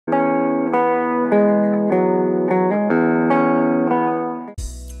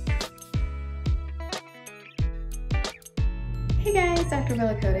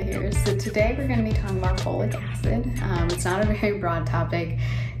today we're going to be talking about folic acid. It's not a very broad topic,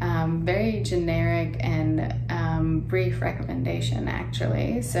 very generic and brief recommendation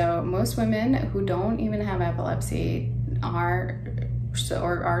actually. So most women who don't even have epilepsy are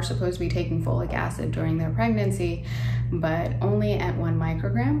supposed to be taking folic acid during their pregnancy, but only at 1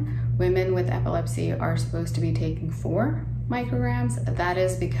 microgram. Women with epilepsy are supposed to be taking 4 micrograms. That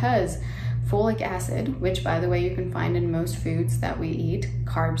is because folic acid, which by the way you can find in most foods that we eat,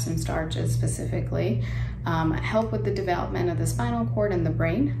 carbs and starches specifically, help with the development of the spinal cord and the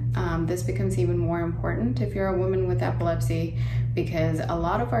brain. This becomes even more important if you're a woman with epilepsy, because a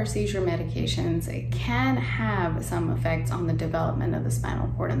lot of our seizure medications can have some effects on the development of the spinal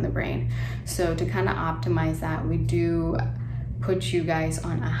cord and the brain. So to kind of optimize that, we do put you guys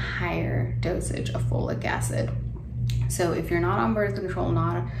on a higher dosage of folic acid. So if you're not on birth control,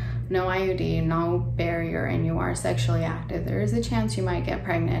 no IUD, no barrier, and you are sexually active, there is a chance you might get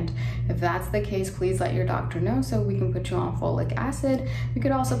pregnant. If that's the case, please let your doctor know so we can put you on folic acid. You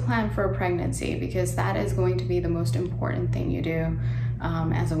could also plan for a pregnancy, because that is going to be the most important thing you do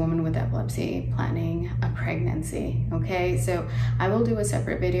as a woman with epilepsy, planning a pregnancy. Okay, so I will do a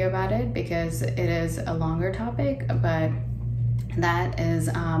separate video about it because it is a longer topic, but that is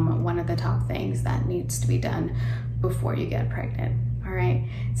one of the top things that needs to be done before you get pregnant. All right,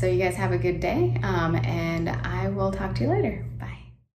 so you guys have a good day, and I will talk to you later. Bye.